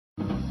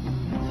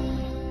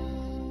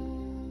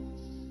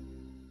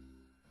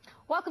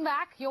Welcome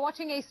back. You're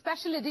watching a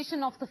special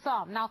edition of The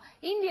Farm. Now,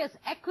 India's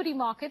equity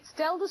markets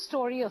tell the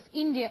story of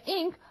India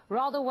Inc.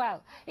 rather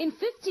well. In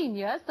 15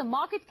 years, the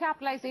market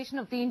capitalization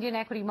of the Indian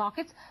equity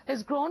markets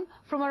has grown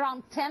from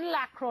around 10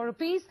 lakh crore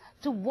rupees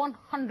to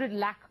 100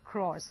 lakh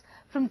crores.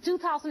 From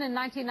 2000 and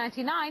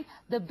 1999,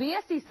 the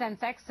BSE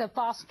Sensex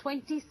surpassed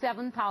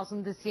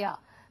 27,000 this year.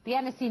 The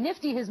NSE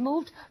Nifty has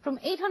moved from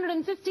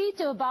 850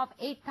 to above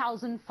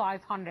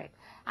 8,500.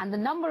 And the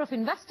number of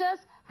investors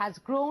has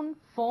grown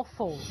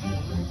fourfold.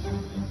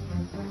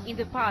 In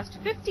the past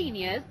 15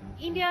 years,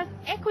 India's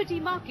equity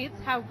markets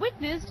have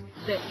witnessed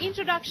the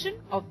introduction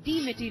of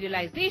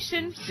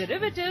dematerialization,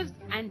 derivatives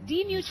and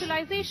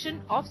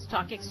demutualization of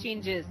stock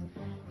exchanges.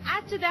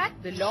 Add to that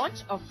the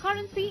launch of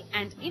currency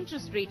and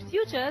interest rate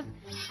futures,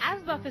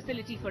 ASBA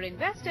facility for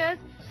investors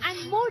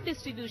and more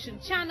distribution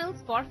channels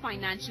for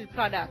financial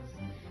products.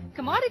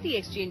 Commodity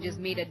exchanges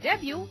made a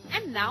debut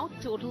and now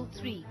total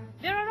 3.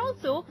 There are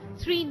also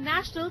 3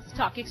 national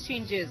stock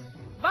exchanges.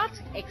 But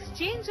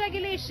exchange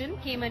regulation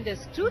came under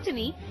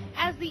scrutiny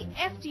as the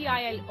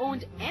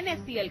FTIL-owned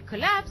NSCL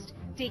collapsed,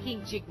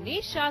 taking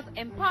Jignesh Shah's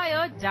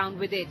empire down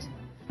with it.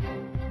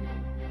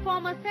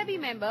 Former SEBI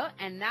member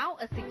and now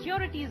a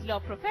securities law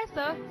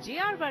professor,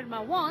 J.R.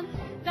 Verma warns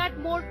that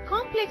more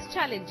complex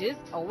challenges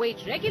await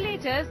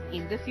regulators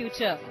in the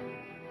future.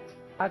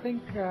 I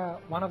think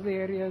one of the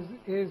areas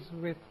is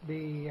with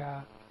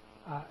the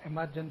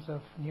emergence of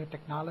new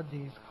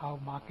technologies, how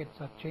markets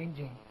are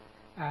changing,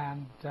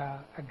 and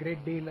a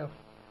great deal of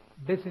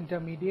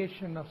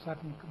disintermediation of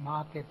certain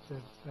markets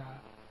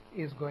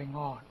is going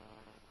on.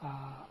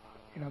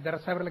 There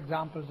are several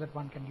examples that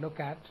one can look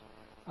at.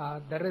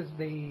 There is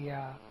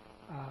the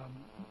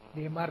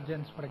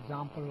emergence, for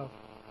example,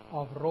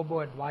 of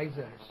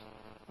robo-advisors,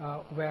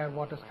 where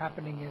what is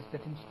happening is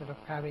that instead of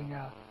having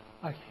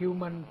a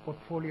human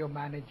portfolio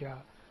manager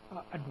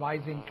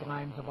advising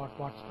clients about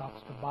what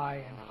stocks to buy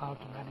and how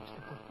to manage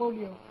the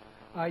portfolio,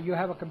 you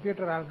have a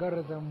computer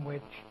algorithm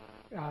which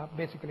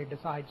basically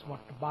decides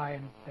what to buy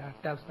and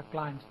tells the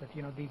clients that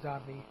these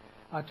are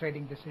the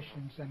trading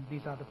decisions and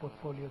these are the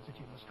portfolios that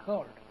you must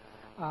hold.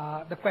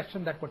 The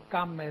question that would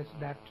come is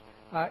that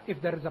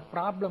if there is a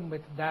problem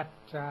with that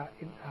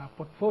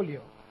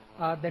portfolio,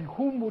 then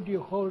whom would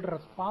you hold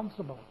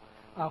responsible?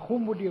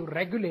 Whom would you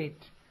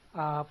regulate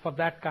for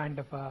that kind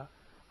of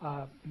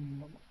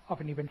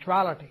an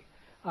eventuality?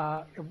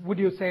 Would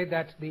you say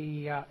that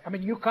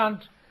you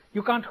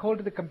can't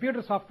hold the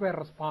computer software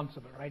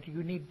responsible, right?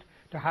 You need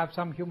to have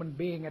some human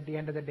being at the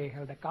end of the day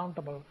held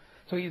accountable.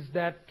 So is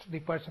that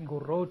the person who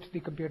wrote the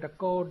computer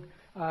code?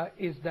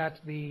 Is that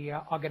the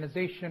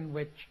organization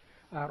which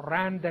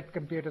ran that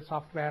computer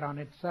software on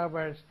its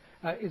servers?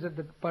 Is it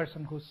the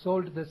person who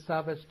sold this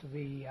service to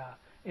the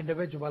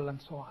individual,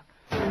 and so on?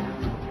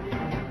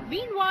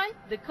 Meanwhile,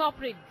 the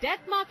corporate debt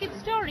market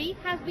story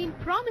has been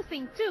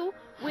promising too,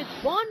 with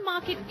bond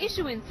market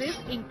issuances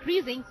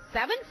increasing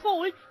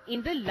 7-fold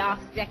in the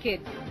last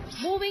decade.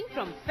 Moving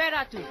from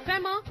FERA to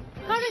FEMA,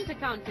 current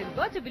account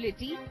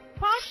convertibility,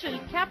 partial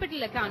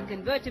capital account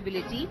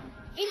convertibility,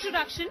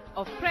 introduction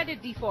of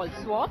credit default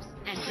swaps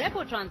and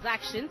repo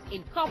transactions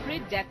in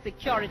corporate debt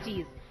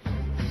securities.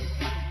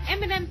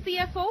 M&M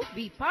CFO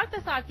V.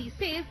 Parthasarthi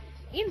says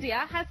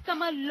India has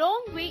come a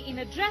long way in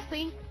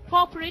addressing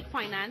corporate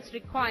finance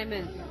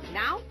requirements.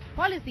 Now,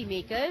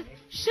 policymakers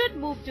should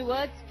move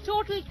towards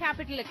total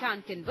capital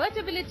account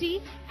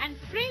convertibility and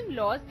frame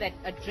laws that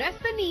address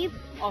the needs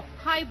of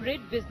hybrid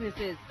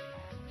businesses.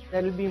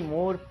 There will be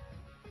more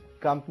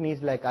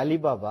companies like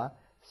Alibaba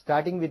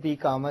starting with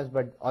e-commerce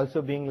but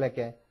also being like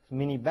a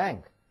mini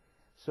bank.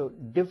 So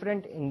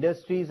different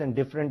industries and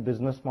different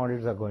business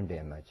models are going to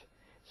emerge.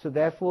 So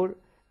therefore,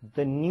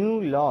 the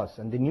new laws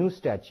and the new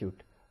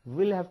statute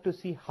will have to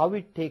see how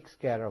it takes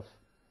care of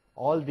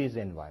all these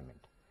environment.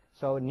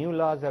 So new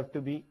laws have to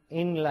be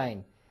in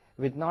line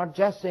with not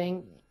just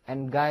saying a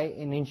guy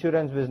in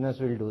insurance business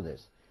will do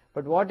this,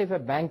 but what if a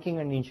banking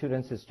and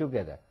insurance is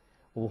together?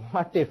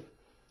 What if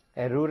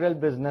a rural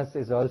business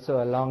is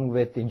also along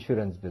with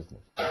insurance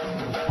business?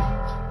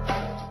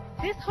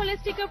 This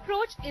holistic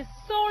approach is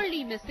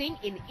sorely missing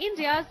in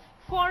India's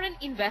foreign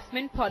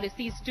investment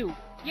policies too.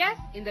 Yes,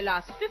 in the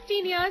last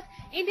 15 years,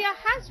 India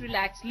has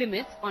relaxed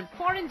limits on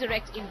foreign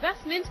direct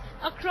investment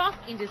across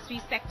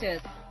industry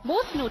sectors,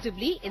 most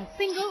notably in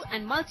single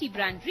and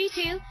multi-brand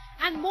retail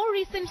and more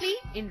recently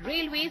in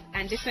railways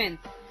and defense.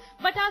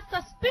 But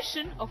our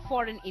suspicion of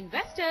foreign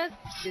investors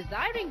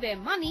desiring their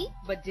money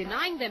but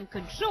denying them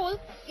control,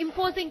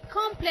 imposing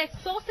complex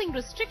sourcing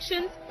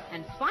restrictions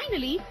and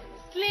finally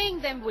slaying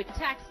them with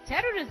tax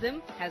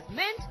terrorism has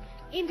meant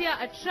India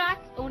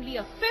attracts only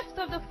a fifth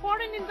of the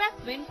foreign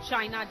investment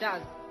China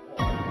does.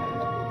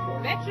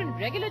 Veteran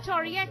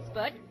regulatory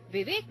expert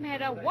Vivek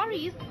Mehra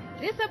worries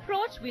this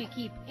approach will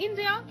keep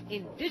India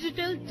in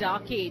digital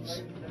dark age.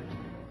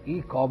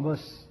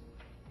 E-commerce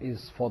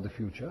is for the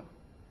future.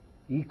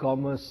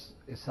 E-commerce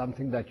is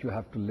something that you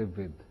have to live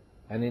with.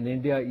 And in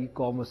India,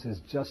 e-commerce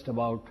is just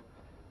about,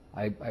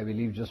 I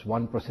believe, just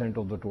 1%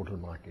 of the total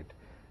market.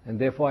 And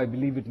therefore, I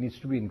believe it needs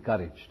to be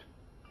encouraged.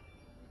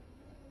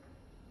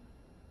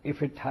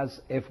 if it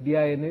has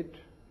FDI in it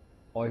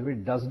or if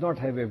it does not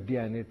have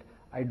FDI in it,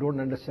 I don't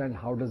understand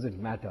how does it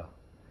matter.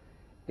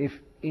 If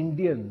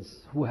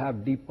Indians who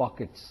have deep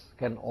pockets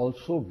can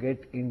also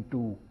get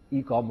into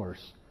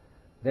e-commerce,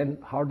 then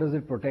how does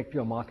it protect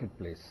your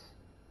marketplace?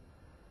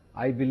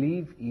 I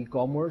believe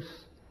e-commerce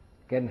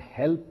can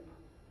help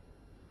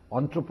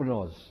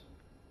entrepreneurs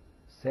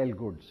sell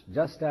goods,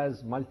 just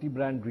as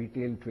multi-brand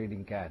retail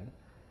trading can.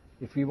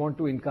 If we want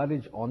to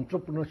encourage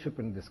entrepreneurship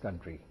in this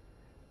country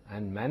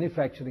and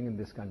manufacturing in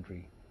this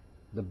country,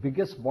 the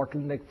biggest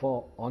bottleneck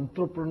for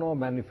entrepreneur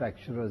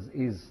manufacturers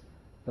is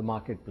the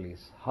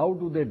marketplace. How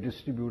do they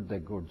distribute their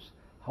goods?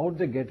 How do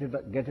they get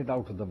it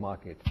out to the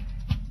market?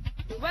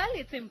 Well,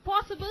 it's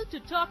impossible to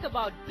talk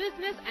about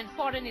business and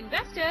foreign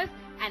investors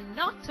and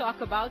not talk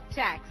about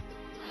tax.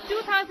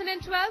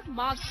 2012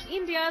 marks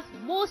India's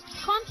most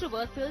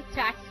controversial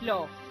tax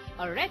law,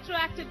 a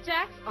retroactive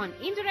tax on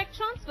indirect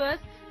transfers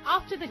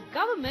after the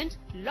government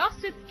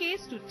lost its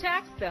case to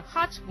tax the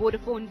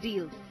Hutch-Vodafone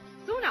deal.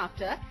 Soon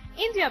after,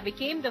 India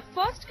became the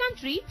first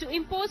country to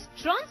impose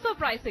transfer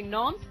pricing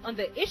norms on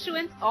the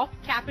issuance of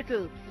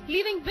capital,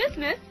 leaving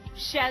business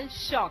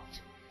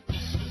shell-shocked.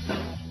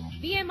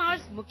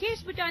 BMR's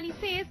Mukesh Bhutani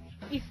says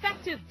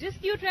effective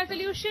dispute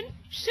resolution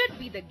should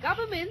be the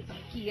government's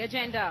key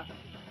agenda.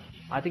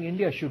 I think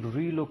India should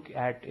relook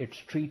at its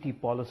treaty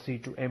policy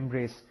to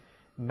embrace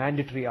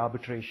mandatory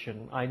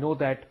arbitration. I know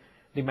that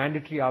the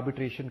mandatory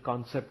arbitration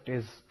concept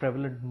is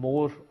prevalent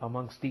more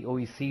amongst the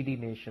OECD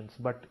nations,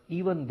 but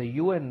even the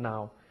UN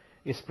now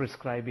is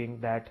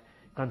prescribing that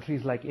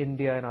countries like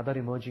India and other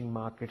emerging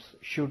markets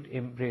should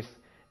embrace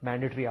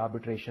mandatory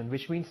arbitration,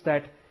 which means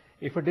that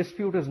if a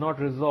dispute is not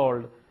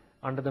resolved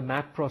under the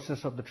MAP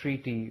process of the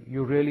treaty,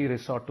 you really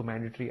resort to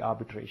mandatory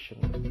arbitration.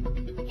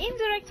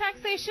 Indirect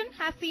taxation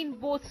has seen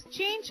both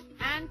change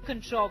and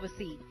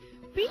controversy.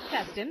 Peak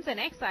customs and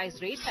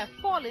excise rates have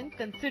fallen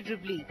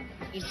considerably.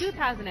 In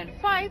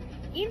 2005,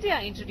 India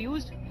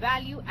introduced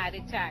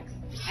value-added tax,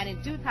 and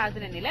in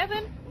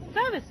 2011,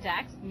 service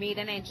tax made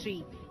an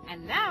entry.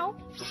 And now,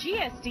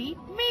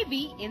 GST may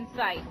be in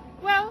sight.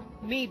 Well,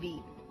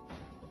 maybe.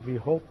 We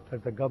hope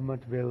that the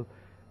government will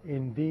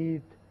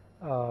indeed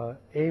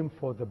aim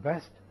for the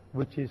best,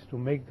 which is to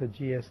make the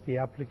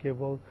GST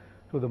applicable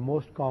to the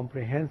most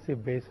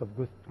comprehensive base of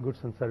goods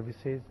and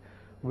services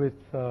with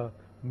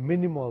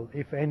minimal,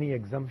 if any,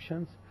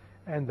 exemptions,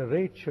 and the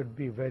rate should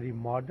be very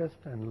modest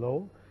and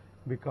low,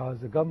 because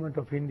the government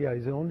of India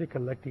is only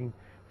collecting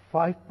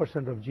 5%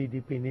 of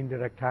GDP in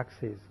indirect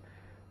taxes,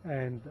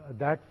 and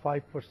that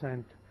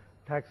 5%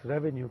 tax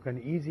revenue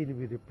can easily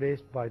be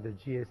replaced by the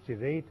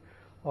GST rate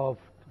of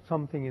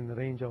something in the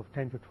range of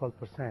 10 to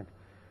 12%.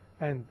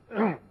 And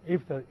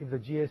if the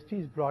GST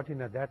is brought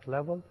in at that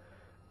level,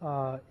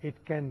 it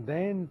can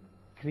then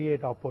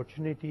create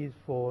opportunities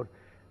for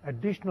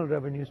additional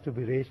revenues to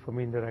be raised from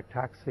indirect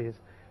taxes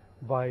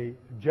by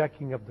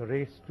jacking up the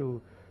rates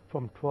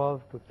from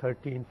 12 to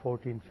 13,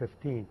 14,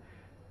 15.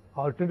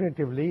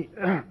 Alternatively,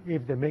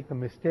 if they make the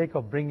mistake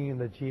of bringing in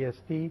the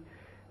GST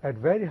at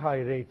very high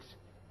rates,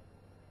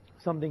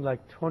 something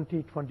like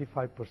 20,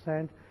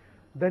 25%,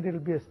 then it will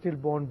be a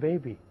stillborn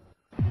baby.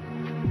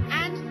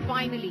 And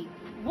finally,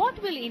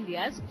 what will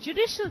India's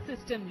judicial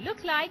system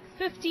look like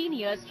 15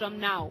 years from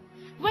now?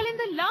 Well, in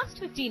the last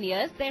 15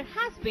 years, there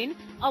has been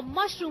a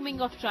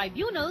mushrooming of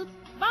tribunals,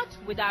 but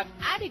without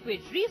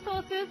adequate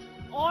resources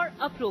or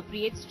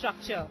appropriate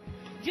structure.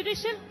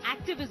 Judicial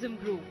activism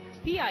grew,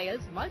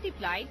 PILs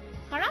multiplied,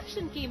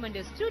 corruption came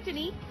under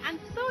scrutiny, and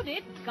so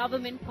did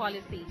government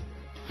policy.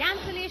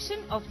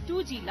 Cancellation of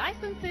 2G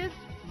licenses,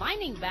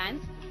 mining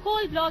bans,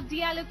 coal block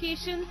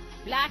deallocations,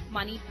 black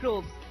money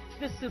probes.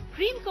 The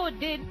Supreme Court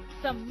did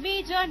some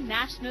major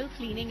national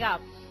cleaning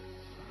up.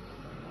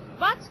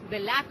 But the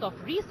lack of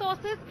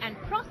resources and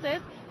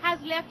process has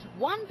left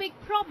one big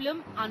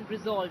problem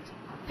unresolved: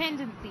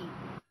 pendency.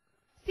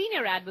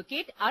 Senior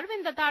advocate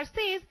Arvind Datar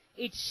says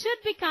it should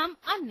become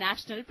a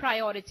national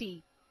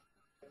priority.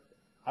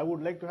 I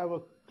would like to have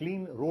a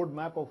clean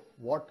roadmap of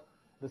what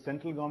the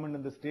central government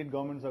and the state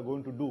governments are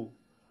going to do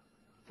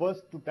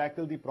first to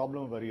tackle the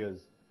problem of arrears.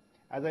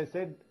 As I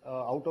said,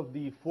 out of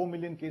the 4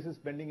 million cases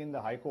pending in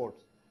the high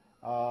courts,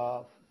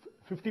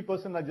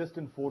 50% are just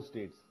in 4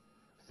 states.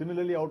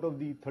 Similarly, out of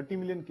the 30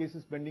 million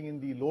cases pending in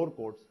the lower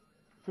courts,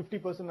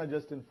 50% are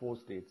just in 4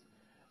 states.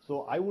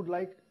 So I would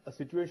like a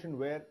situation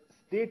where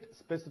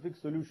state-specific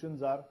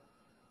solutions are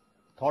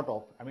thought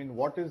of. I mean,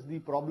 what is the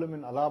problem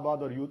in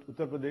Allahabad or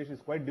Uttar Pradesh is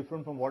quite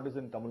different from what is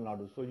in Tamil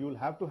Nadu. So you will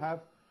have to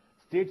have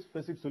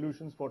state-specific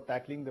solutions for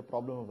tackling the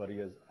problem of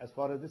arrears as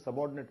far as the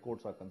subordinate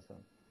courts are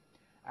concerned.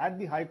 At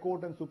the High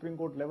Court and Supreme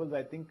Court levels,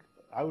 I think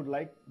I would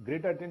like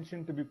greater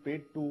attention to be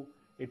paid to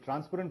a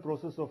transparent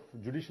process of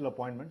judicial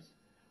appointments.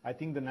 I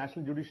think the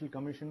National Judicial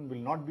Commission will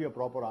not be a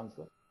proper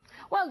answer.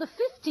 Well, the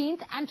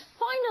 15th and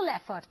final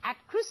effort at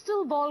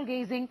crystal ball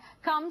gazing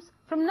comes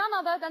from none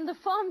other than the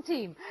firm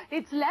team.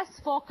 It's less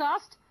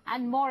forecast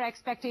and more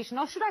expectation,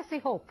 or should I say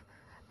hope.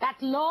 that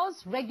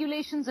laws,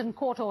 regulations and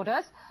court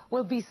orders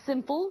will be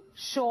simple,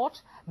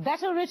 short,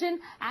 better written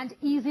and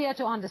easier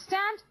to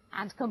understand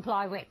and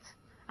comply with.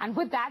 And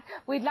with that,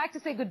 we'd like to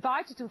say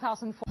goodbye to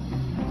 2004.